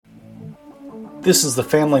This is the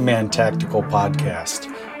Family Man Tactical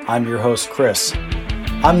Podcast. I'm your host, Chris.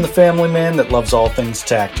 I'm the family man that loves all things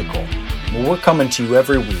tactical. Well, we're coming to you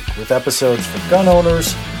every week with episodes for gun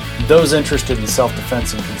owners, those interested in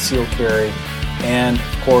self-defense and concealed carry, and,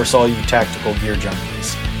 of course, all you tactical gear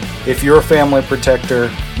junkies. If you're a family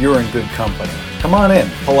protector, you're in good company. Come on in,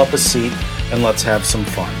 pull up a seat, and let's have some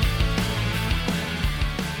fun.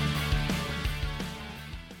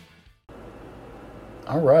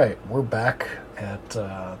 All right, we're back at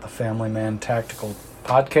the Family Man Tactical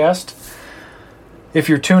Podcast. If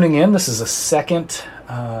you're tuning in, this is a second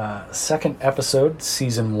episode,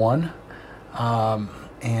 season 1.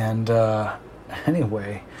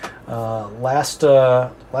 Anyway, last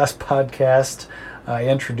podcast, I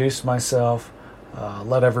introduced myself,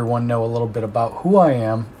 let everyone know a little bit about who I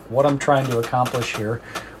am, what I'm trying to accomplish here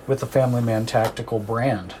with the Family Man Tactical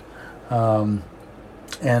brand. And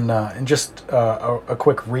just a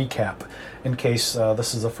quick recap in case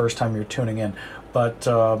this is the first time you're tuning in. But,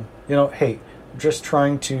 hey, just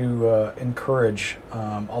trying to encourage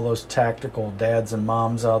all those tactical dads and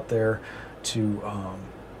moms out there to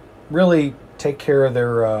really take care of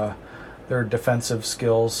their defensive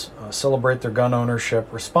skills, celebrate their gun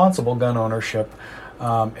ownership, responsible gun ownership,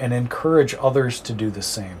 and encourage others to do the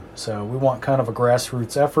same. So we want kind of a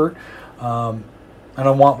grassroots effort, and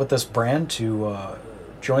I want with this brand to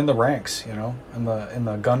join the ranks, in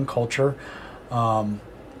the gun culture,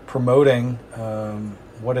 promoting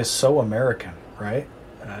what is so American, right?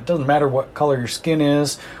 It doesn't matter what color your skin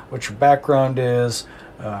is, what your background is,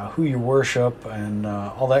 who you worship, and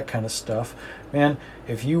all that kind of stuff. Man,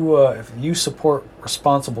 if you support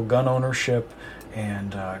responsible gun ownership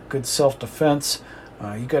and good self-defense,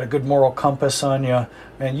 you got a good moral compass on you,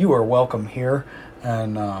 man, you are welcome here.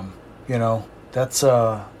 And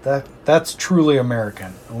that's truly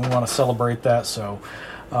American, and we want to celebrate that. So,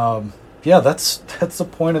 that's the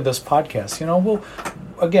point of this podcast.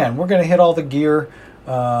 We're going to hit all the gear,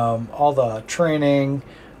 all the training,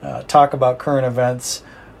 talk about current events.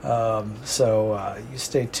 So you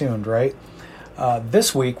stay tuned, right?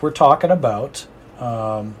 This week we're talking about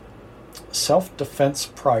self-defense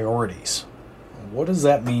priorities. What does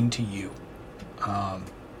that mean to you?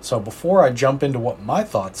 So before I jump into what my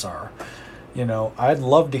thoughts are, I'd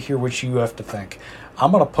love to hear what you have to think.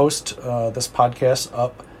 I'm going to post this podcast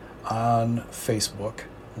up on Facebook,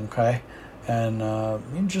 okay? And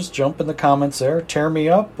you can just jump in the comments there, tear me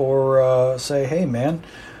up, or say, hey, man,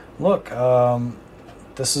 look,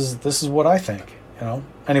 this is what I think,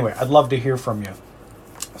 Anyway, I'd love to hear from you.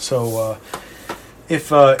 So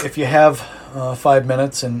if you have 5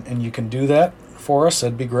 minutes and you can do that for us,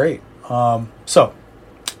 that'd be great. So,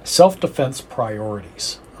 self-defense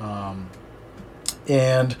priorities.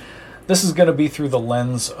 And this is going to be through the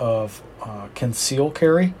lens of conceal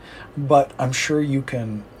carry, but I'm sure you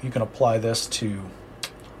can apply this to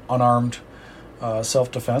unarmed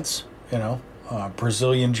self-defense,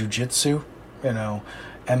 Brazilian Jiu-Jitsu,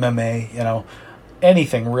 MMA,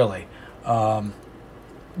 anything really.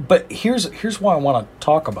 But here's why I want to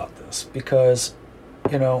talk about this, because,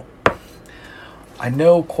 I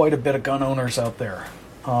know quite a bit of gun owners out there.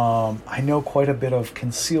 I know quite a bit of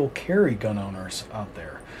concealed carry gun owners out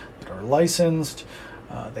there that are licensed.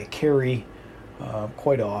 They carry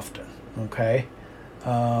quite often, okay?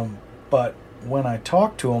 But when I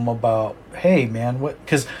talk to them about, hey, man, what?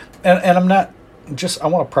 Because, and I'm not I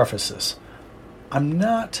want to preface this. I'm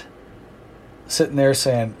not sitting there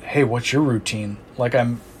saying, hey, what's your routine? Like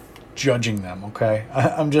I'm judging them, okay?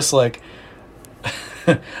 I'm just like,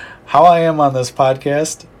 how I am on this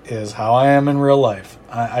podcast is how I am in real life.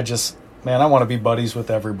 I want to be buddies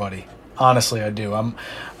with everybody. Honestly, I do. I'm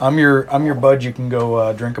your bud you can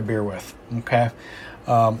go drink a beer with, okay?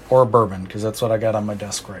 Or a bourbon, because that's what I got on my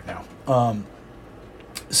desk right now.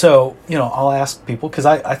 So, I'll ask people, because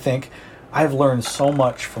I think I've learned so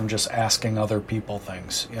much from just asking other people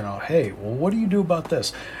things. Hey, well, what do you do about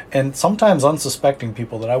this? And sometimes unsuspecting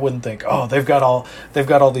people that I wouldn't think, oh, they've got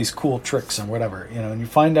all these cool tricks and whatever, and you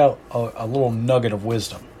find out a little nugget of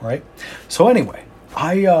wisdom, right? So anyway,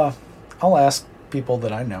 I'll ask people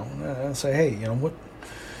that I know and say, hey,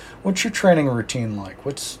 what's your training routine like?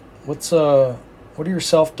 What are your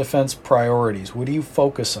self-defense priorities? What do you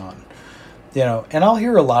focus on? And I'll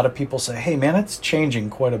hear a lot of people say, hey, man, it's changing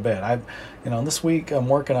quite a bit. This week I'm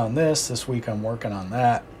working on this week I'm working on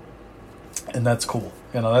that. And that's cool.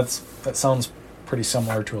 That sounds pretty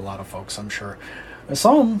similar to a lot of folks, I'm sure. And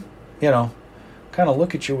some, kind of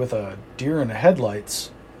look at you with a deer in the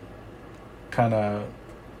headlights kind of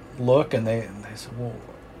look, and they said, well,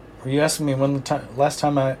 were you asking me when last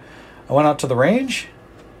time I went out to the range?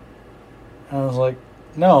 And I was like,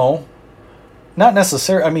 no, not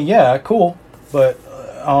necessarily. I mean, yeah, cool, but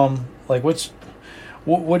like,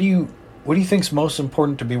 what do you think's most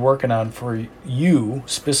important to be working on for you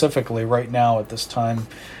specifically right now at this time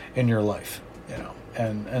in your life?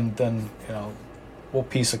 And then we'll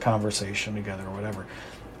piece a conversation together or whatever.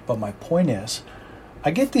 But my point is, I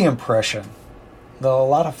get the impression that a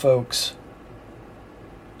lot of folks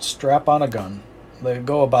strap on a gun, they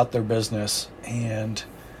go about their business, and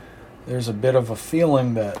there's a bit of a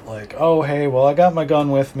feeling that like, oh, hey, well, I got my gun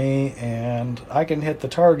with me and I can hit the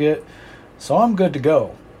target, so I'm good to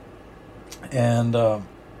go. And,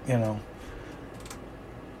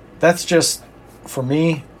 that's just, for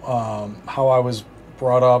me, how I was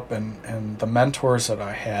brought up, and the mentors that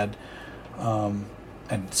I had,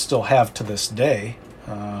 and still have to this day,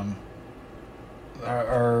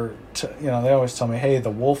 they always tell me, hey, the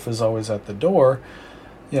wolf is always at the door.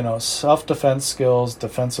 Self-defense skills,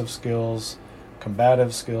 defensive skills,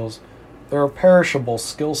 combative skills, they're a perishable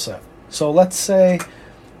skill set. So let's say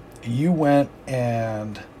you went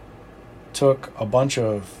and took a bunch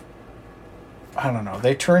of,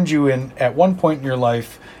 they turned you in, at one point in your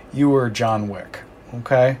life, you were John Wick,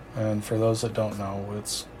 okay? And for those that don't know,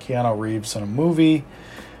 it's Keanu Reeves in a movie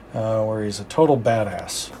where he's a total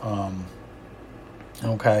badass,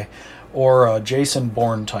 okay? Or a Jason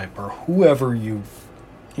Bourne type, or whoever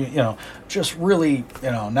just really,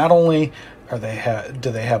 not only do they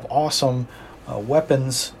have awesome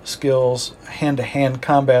weapons skills, hand-to-hand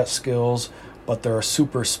combat skills, but they're a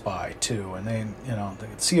super spy too, and they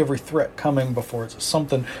can see every threat coming before it's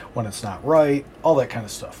something when it's not right, all that kind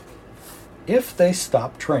of stuff. If they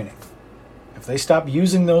stop training, if they stop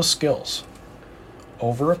using those skills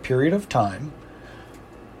over a period of time,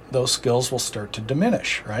 those skills will start to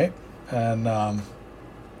diminish, right? And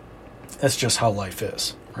that's just how life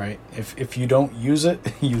is, right? If you don't use it,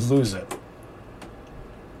 you lose it.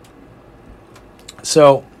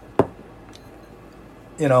 So,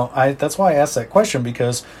 that's why I asked that question,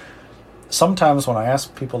 because sometimes when I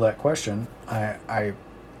ask people that question,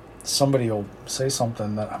 somebody will say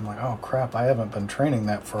something that I'm like, oh crap, I haven't been training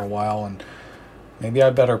that for a while, and maybe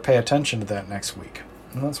I better pay attention to that next week.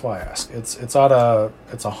 And that's why I ask. It's a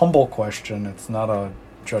humble question. It's not a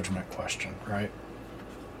judgment question, right?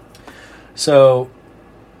 So,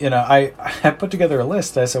 I put together a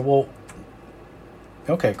list. I said, well,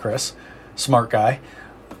 okay, Chris, smart guy,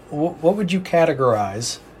 what would you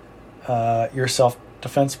categorize your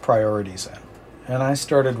self-defense priorities in? And I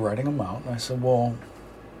started writing them out. And I said, well,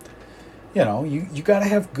 you got to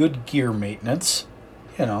have good gear maintenance.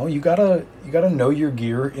 You got to know your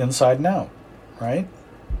gear inside and out, right?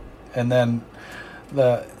 And then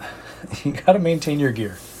you got to maintain your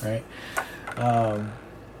gear, right?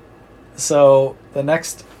 So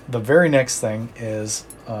the very next thing is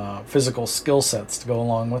physical skill sets to go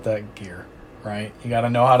along with that gear, right? You got to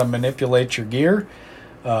know how to manipulate your gear.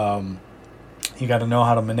 You got to know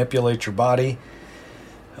how to manipulate your body,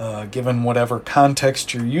 given whatever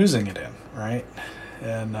context you're using it in, right?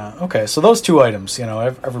 And okay, so those two items,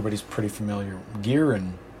 everybody's pretty familiar: gear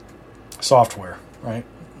and software, right?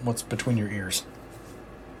 What's between your ears.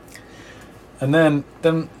 And then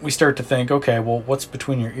we start to think, okay, well, what's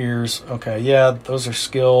between your ears? Okay, yeah, those are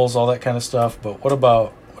skills, all that kind of stuff. But what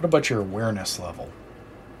about your awareness level?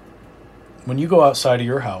 When you go outside of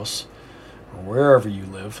your house or wherever you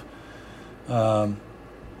live, how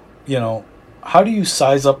do you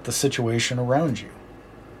size up the situation around you?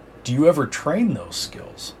 Do you ever train those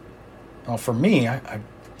skills? Well, for me, I've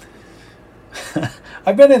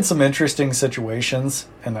been in some interesting situations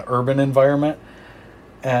in the urban environment,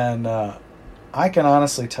 and I can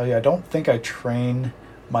honestly tell you, I don't think I train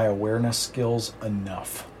my awareness skills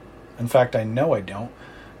enough. In fact, I know I don't,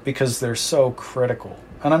 because they're so critical.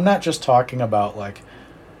 And I'm not just talking about like,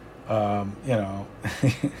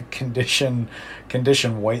 condition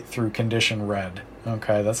white through condition red.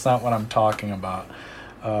 Okay, that's not what I'm talking about.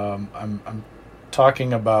 I'm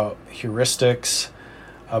talking about heuristics,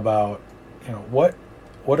 about what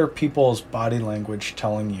are people's body language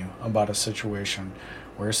telling you about a situation?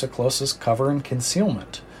 Where's the closest cover and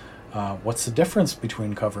concealment? What's the difference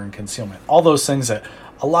between cover and concealment? All those things that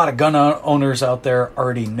a lot of gun owners out there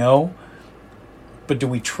already know, but do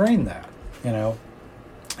we train that?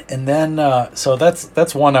 And then so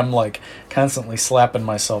that's one I'm like constantly slapping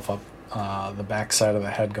myself up the backside of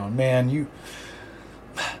the head, going, man, you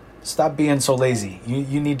stop being so lazy.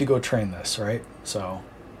 You need to go train this, right? So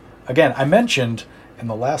again, I mentioned in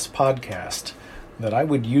the last podcast that I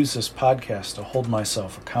would use this podcast to hold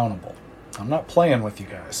myself accountable. I'm not playing with you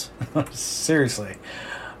guys. Seriously.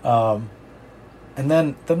 And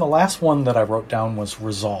then the last one that I wrote down was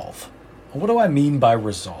resolve. What do I mean by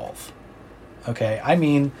resolve? Okay, I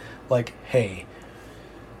mean, like, hey,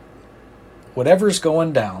 whatever's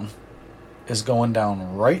going down is going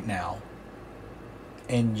down right now,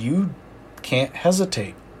 and you can't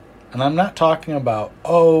hesitate. And I'm not talking about,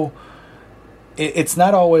 it's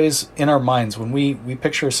not always in our minds when we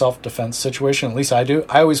picture a self-defense situation. At least I do.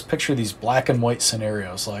 I always picture these black and white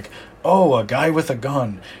scenarios, like, a guy with a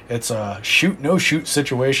gun. It's a shoot, no shoot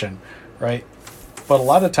situation, right? But a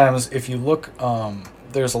lot of times, if you look,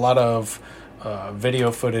 there's a lot of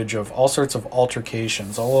video footage of all sorts of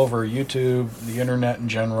altercations all over YouTube, the internet in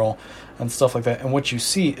general, and stuff like that. And what you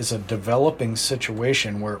see is a developing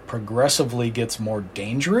situation where it progressively gets more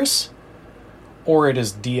dangerous, or it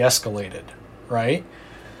is de-escalated, right?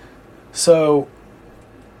 So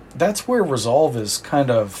that's where resolve is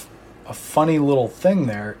kind of a funny little thing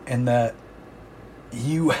there, in that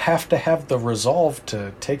you have to have the resolve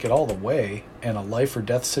to take it all the way in a life or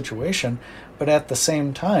death situation, but at the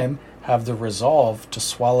same time have the resolve to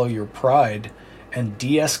swallow your pride and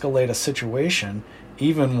de-escalate a situation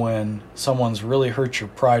even when someone's really hurt your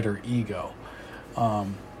pride or ego,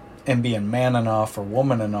 and being man enough or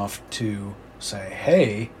woman enough to say,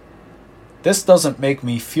 hey, this doesn't make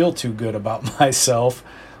me feel too good about myself,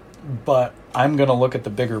 but I'm going to look at the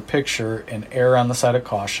bigger picture and err on the side of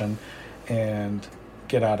caution and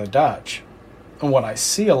get out of Dodge. And what I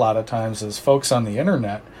see a lot of times is folks on the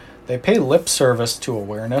internet, they pay lip service to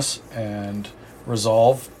awareness and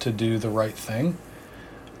resolve to do the right thing.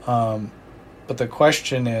 But the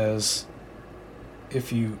question is,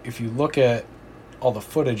 if you look at all the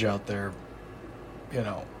footage out there,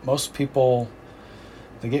 most people,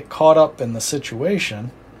 they get caught up in the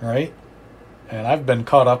situation, right? And I've been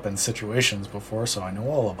caught up in situations before, so I know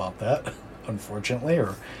all about that, unfortunately,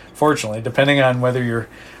 or fortunately, depending on whether your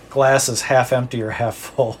glass is half empty or half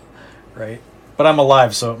full, right? But I'm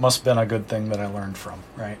alive, so it must have been a good thing that I learned from,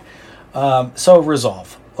 right? So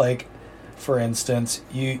resolve. Like, for instance,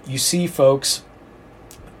 you see folks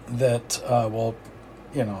that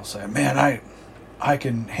say, man, I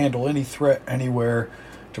can handle any threat anywhere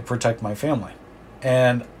to protect my family.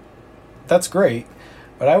 And that's great,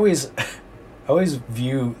 but I always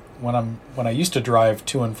view when I used to drive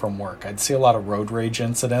to and from work, I'd see a lot of road rage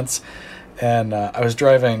incidents, and I was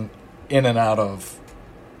driving in and out of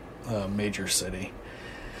a major city,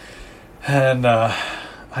 and I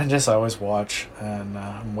always watch, and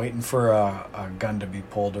I'm waiting for a gun to be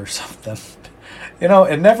pulled or something.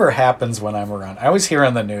 It never happens when I'm around. I always hear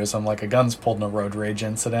on the news, I'm like, a gun's pulled in a road rage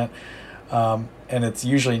incident, and it's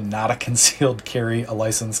usually not a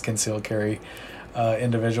licensed concealed carry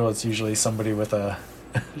individual. It's usually somebody with a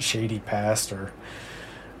shady past or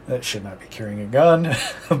that should not be carrying a gun.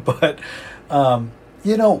 But,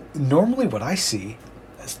 normally what I see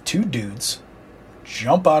is two dudes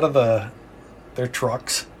jump out of their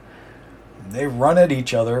trucks, they run at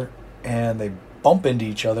each other, and they bump into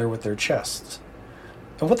each other with their chests.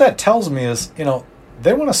 And what that tells me is,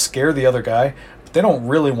 they want to scare the other guy, but they don't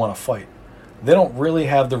really want to fight. They don't really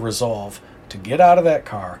have the resolve to get out of that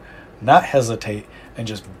car, not hesitate, and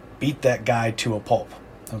just beat that guy to a pulp.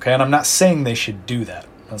 Okay, and I'm not saying they should do that.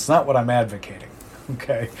 That's not what I'm advocating.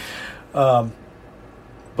 Okay,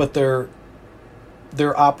 but they're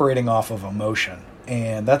operating off of emotion,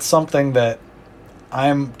 and that's something that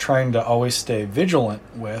I'm trying to always stay vigilant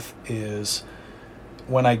with. Is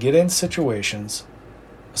when I get in situations,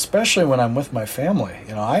 especially when I'm with my family,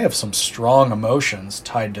 I have some strong emotions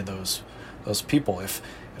tied to those people. If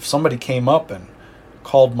somebody came up and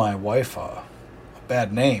called my wife a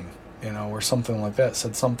bad name, or something like that,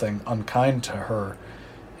 said something unkind to her,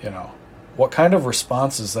 what kind of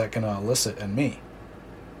response is that going to elicit in me?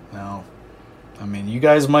 Now, I mean, you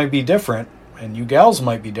guys might be different, and you gals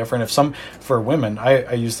might be different. For women,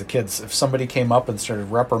 I use the kids. If somebody came up and started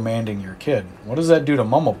reprimanding your kid, what does that do to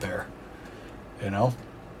Mama Bear?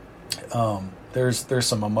 There's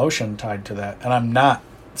some emotion tied to that, and I'm not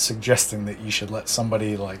suggesting that you should let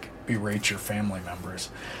somebody berate your family members.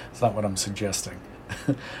 It's not what I'm suggesting.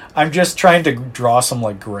 I'm just trying to draw some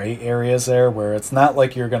gray areas there, where it's not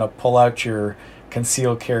like you're going to pull out your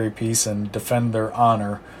concealed carry piece and defend their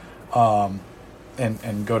honor,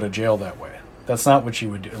 and go to jail that way. That's not what you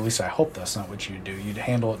would do. At least I hope that's not what you'd do. You'd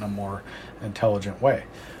handle it in a more intelligent way.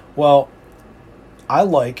 Well, I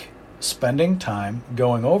like spending time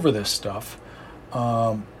going over this stuff,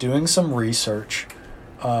 doing some research,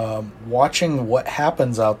 watching what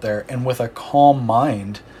happens out there, and with a calm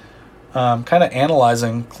mind, kind of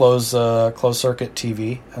analyzing closed circuit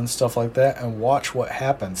TV and stuff like that, and watch what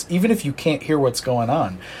happens. Even if you can't hear what's going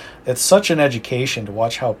on, it's such an education to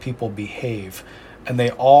watch how people behave, and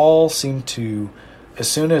they all seem to, as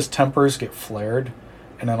soon as tempers get flared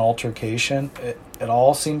in an altercation, it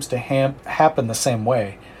all seems to happen the same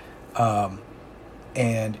way.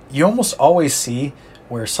 And you almost always see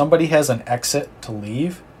where somebody has an exit to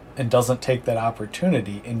leave and doesn't take that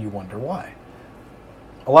opportunity, and you wonder why.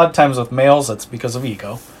 A lot of times with males, it's because of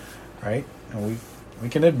ego, right? And we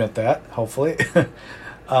can admit that, hopefully.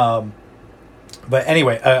 But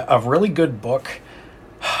anyway, a really good book.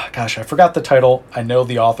 Gosh, I forgot the title. I know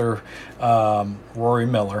the author, Rory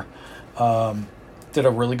Miller, did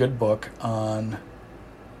a really good book on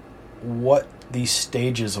what these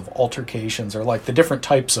stages of altercations are like, the different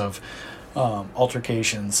types of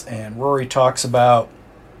altercations. And Rory talks about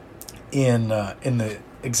in the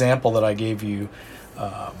example that I gave you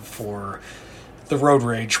for the road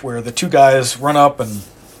rage, where the two guys run up and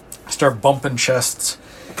start bumping chests.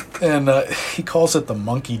 And he calls it the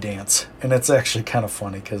monkey dance. And it's actually kind of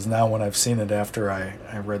funny, because now when I've seen it after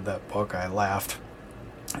I read that book, I laughed.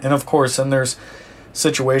 And of course, and there's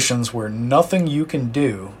situations where nothing you can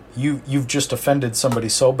do, you've just offended somebody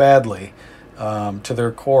so badly to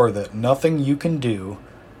their core that nothing you can do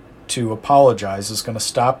to apologize is going to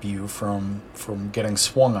stop you from getting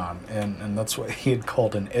swung on. And that's what he had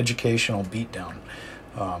called an educational beatdown.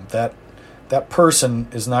 That person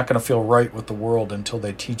is not going to feel right with the world until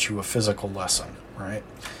they teach you a physical lesson, right?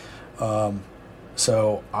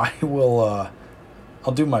 So I will,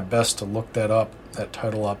 I'll do my best to look that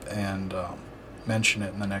title up, and mention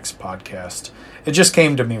it in the next podcast. It just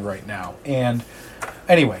came to me right now. And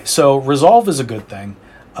anyway, so resolve is a good thing.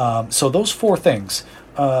 So those 4 things,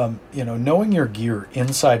 knowing your gear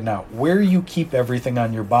inside and out, where you keep everything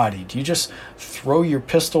on your body. Do you just throw your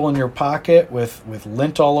pistol in your pocket with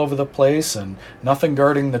lint all over the place and nothing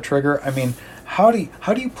guarding the trigger? I mean, how do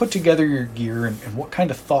you put together your gear, and what kind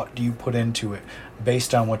of thought do you put into it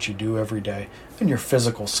based on what you do every day and your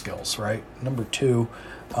physical skills, right? Number 2,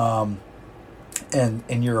 and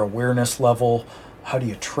your awareness level, how do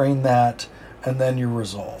you train that? And then your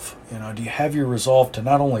resolve. Do you have your resolve to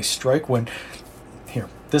not only strike when... Here,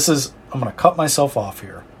 I'm going to cut myself off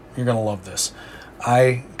here. You're going to love this.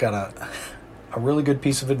 I got a really good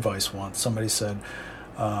piece of advice once. Somebody said,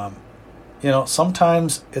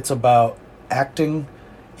 sometimes it's about acting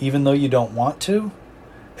even though you don't want to,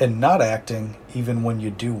 and not acting even when you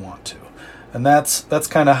do want to. And that's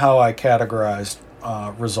kind of how I categorized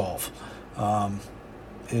resolve.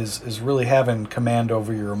 Is really having command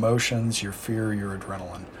over your emotions, your fear, your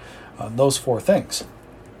adrenaline. Those 4 things.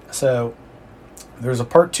 So there's a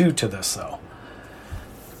part 2 to this, though.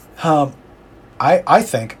 I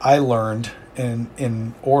think I learned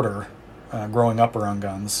in order, growing up around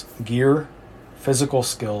guns: gear, physical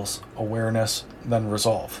skills, awareness, then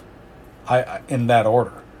resolve. In that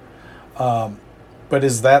order. But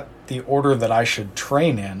is that the order that I should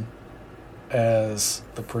train in as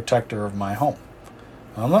the protector of my home?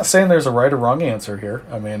 I'm not saying there's a right or wrong answer here.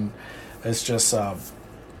 I mean, it's just,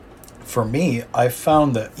 for me, I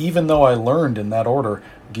found that even though I learned in that order,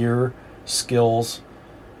 gear, skills,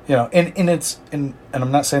 and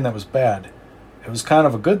I'm not saying that was bad. It was kind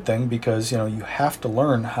of a good thing, because, you have to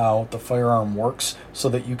learn how the firearm works so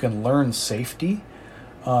that you can learn safety.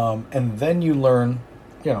 And then you learn,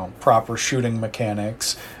 proper shooting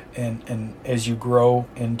mechanics. And as you grow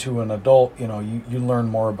into an adult, you learn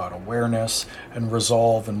more about awareness and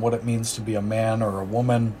resolve and what it means to be a man or a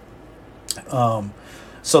woman.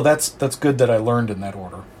 So that's good that I learned in that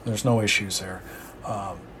order. There's no issues there.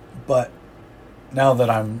 But now that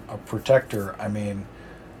I'm a protector, I mean,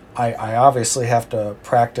 I obviously have to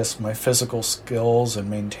practice my physical skills and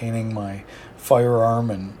maintaining my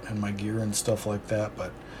firearm and my gear and stuff like that.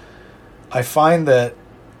 But I find that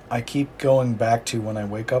I keep going back to, when I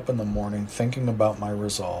wake up in the morning, thinking about my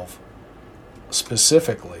resolve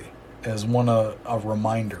specifically as a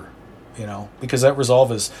reminder, because that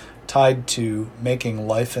resolve is tied to making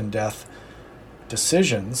life and death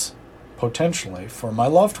decisions, potentially, for my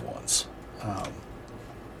loved ones.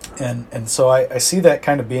 And so I see that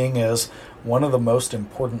kind of being as one of the most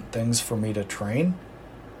important things for me to train.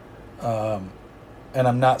 And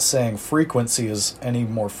I'm not saying frequency is any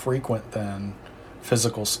more frequent than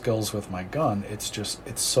physical skills with my gun.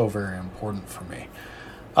 It's so very important for me.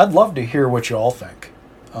 I'd love to hear what you all think.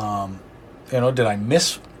 Did I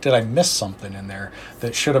miss something in there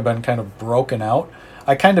that should have been kind of broken out?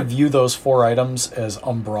 I kind of view those 4 items as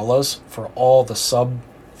umbrellas for all the sub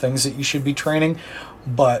things that you should be training,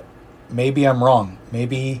 but maybe I'm wrong.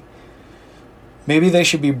 Maybe they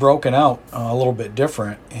should be broken out a little bit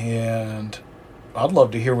different, and I'd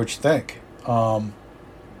love to hear what you think.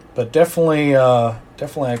 But definitely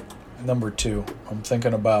number 2. I'm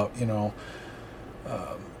thinking about, Pat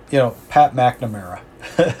McNamara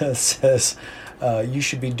says, You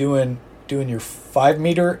should be doing your 5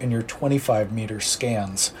 meter and your 25 meter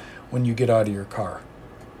scans when you get out of your car.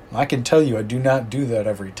 I can tell you I do not do that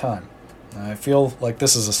every time. I feel like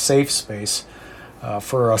this is a safe space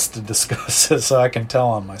for us to discuss it, so I can tell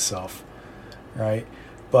on myself, right?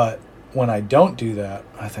 But when I don't do that,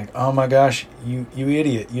 I think, oh my gosh, you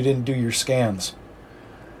idiot, you didn't do your scans.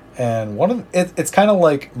 And it's kind of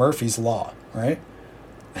like Murphy's Law, right?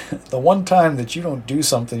 The one time that you don't do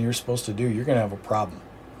something you're supposed to do, you're going to have a problem,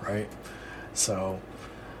 right? So,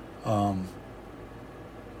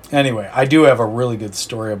 anyway, I do have a really good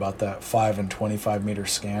story about that 5 and 25 meter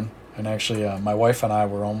scan. And actually, my wife and I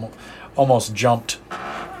were almost jumped.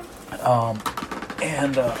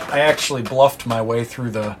 And I actually bluffed my way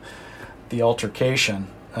through the altercation,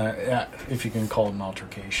 if you can call it an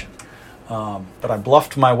altercation. But I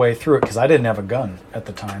bluffed my way through it because I didn't have a gun at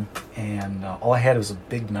the time, and all I had was a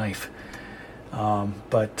big knife.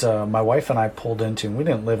 But my wife and I pulled into, and we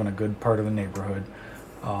didn't live in a good part of the neighborhood,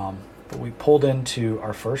 but we pulled into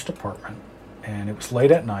our first apartment, and it was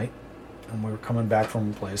late at night, and we were coming back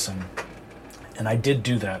from a place, and I did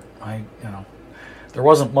do that. There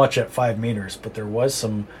wasn't much at 5 meters, but there was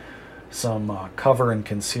some cover and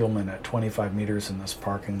concealment at 25 meters in this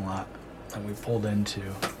parking lot that we pulled into,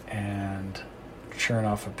 and sure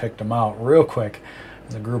enough, I picked them out real quick.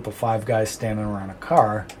 There's a group of 5 guys standing around a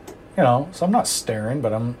car, so I'm not staring,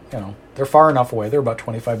 but I'm, they're far enough away. They're about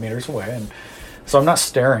 25 meters away, and so I'm not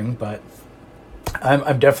staring, but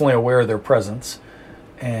I'm definitely aware of their presence,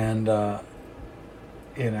 and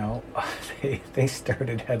they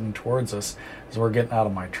started heading towards us as we're getting out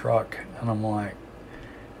of my truck, and I'm like,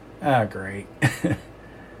 great.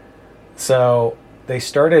 So they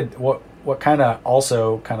started what kind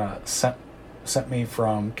of sent me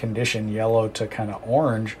from condition yellow to kind of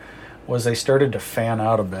orange was they started to fan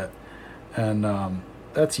out a bit, and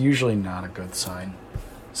that's usually not a good sign.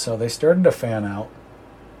 So they started to fan out.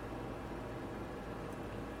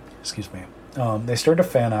 Excuse me. They started to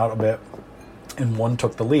fan out a bit, and one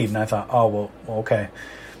took the lead, and I thought, oh well, okay,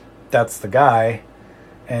 that's the guy,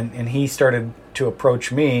 and he started to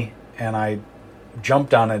approach me, and I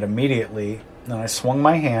jumped on it immediately, and I swung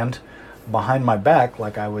my hand behind my back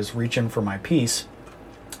like I was reaching for my piece.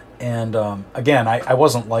 And again, I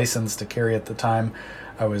wasn't licensed to carry at the time.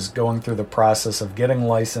 I was going through the process of getting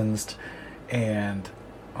licensed, and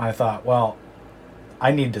I thought, well,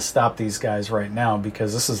 I need to stop these guys right now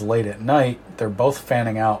because this is late at night. They're both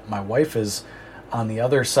fanning out. My wife is on the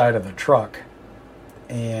other side of the truck,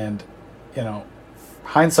 and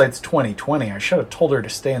hindsight's 20/20. I should have told her to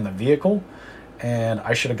stay in the vehicle, and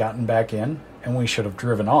I should have gotten back in, and we should have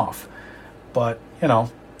driven off. But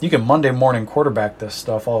you can Monday morning quarterback this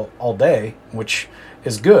stuff all day, which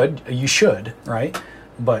is good. You should, right?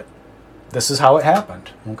 But this is how it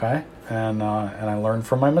happened, okay? And I learned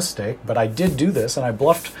from my mistake. But I did do this, and I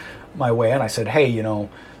bluffed my way, and I said, hey,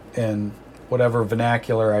 in whatever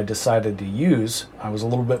vernacular I decided to use, I was a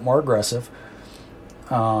little bit more aggressive.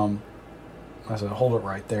 I said, hold it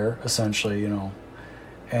right there, essentially,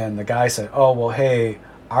 And the guy said, oh, well, hey,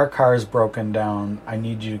 our car's broken down. I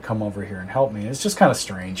need you to come over here and help me. It's just kind of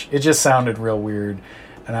strange. It just sounded real weird.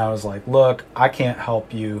 And I was like, look, I can't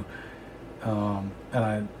help you. And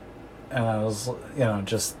I was,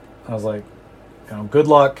 I was like, good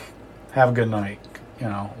luck. Have a good night,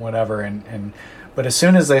 whatever. But as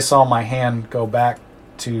soon as they saw my hand go back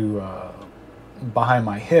to behind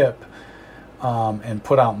my hip and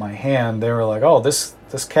put out my hand, they were like, oh, this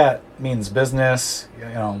cat means business,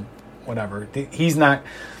 whatever. He's not,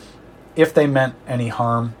 if they meant any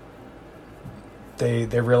harm, they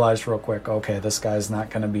realized real quick, okay, this guy's not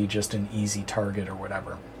going to be just an easy target or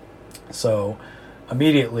whatever. So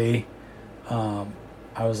immediately,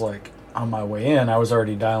 I was like, on my way in, I was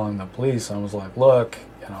already dialing the police. I was like, look,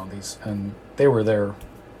 and they were there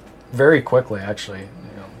very quickly, actually.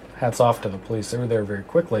 Hats off to the police. They were there very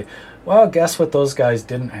quickly. Well, guess what those guys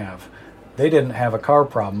didn't have? They didn't have a car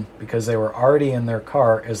problem because they were already in their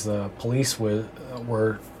car as the police were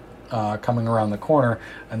coming around the corner,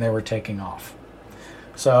 and they were taking off.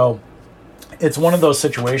 So it's one of those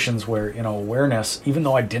situations where, awareness, even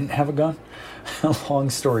though I didn't have a gun,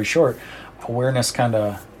 long story short, awareness kind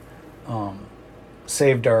of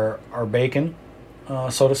saved our bacon,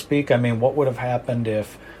 so to speak. I mean, what would have happened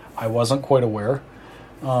if I wasn't quite aware?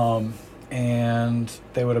 And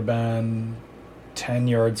they would have been 10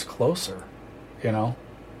 yards closer,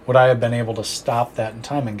 Would I have been able to stop that in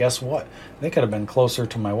time? And guess what? They could have been closer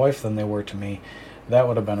to my wife than they were to me. That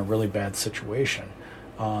would have been a really bad situation.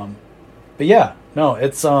 But yeah, no,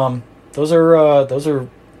 it's those are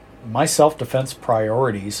my self-defense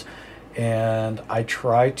priorities, and I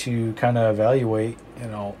try to kind of evaluate,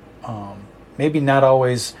 maybe not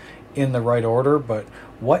always in the right order, but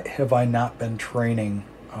what have I not been training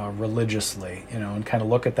religiously, and kind of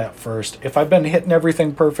look at that first. If I've been hitting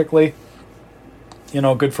everything perfectly,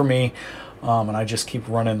 good for me, and I just keep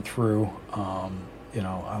running through.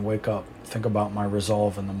 I wake up, think about my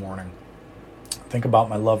resolve in the morning, think about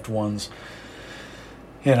my loved ones.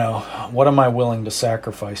 What am I willing to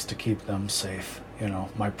sacrifice to keep them safe?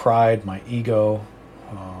 My pride, my ego,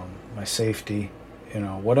 my safety.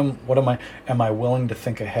 What am I willing to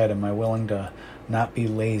think ahead? Am I willing to not be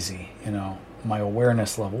lazy? My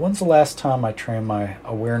awareness level. When's the last time I trained my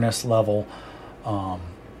awareness level?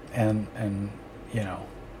 And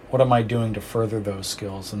what am I doing to further those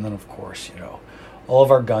skills? And then, of course, all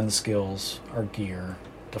of our gun skills, our gear,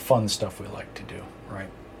 the fun stuff we like to do,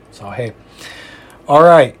 right? So, hey, all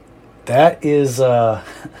right, that is that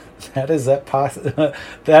is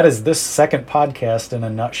this second podcast in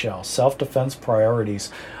a nutshell. Self-defense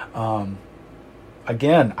priorities.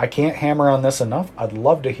 Again, I can't hammer on this enough. I'd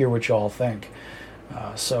love to hear what you all think.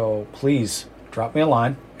 So please drop me a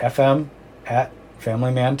line,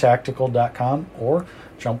 fm@familymantactical.com, or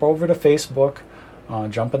jump over to Facebook,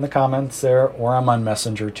 jump in the comments there, or I'm on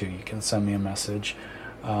Messenger too. You can send me a message,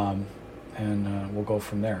 and we'll go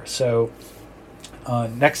from there. So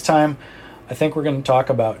next time, I think we're going to talk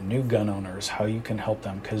about new gun owners, how you can help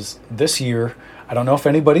them. Because this year, I don't know if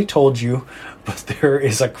anybody told you, but there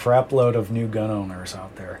is a crap load of new gun owners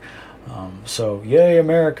out there. So yay,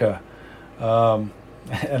 America.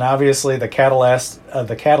 And obviously the catalyst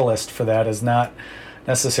for that is not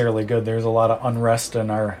necessarily good. There's a lot of unrest in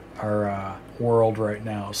our world right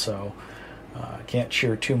now, so I can't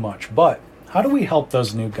cheer too much. But how do we help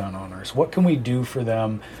those new gun owners? What can we do for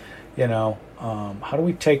them? How do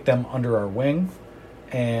we take them under our wing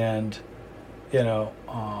and,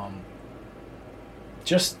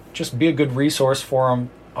 just be a good resource for them,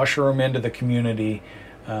 usher them into the community?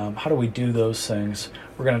 How do we do those things?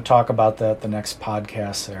 We're going to talk about that the next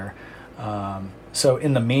podcast there. So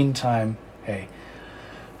in the meantime, hey,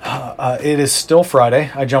 it is still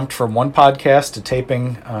Friday. I jumped from one podcast to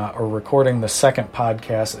taping or recording the second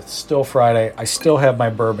podcast. It's still Friday. I still have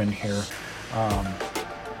my bourbon here.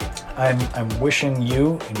 I'm wishing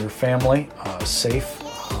you and your family a safe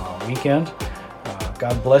weekend.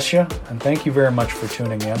 God bless you, and thank you very much for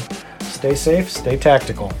tuning in. Stay safe, stay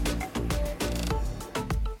tactical.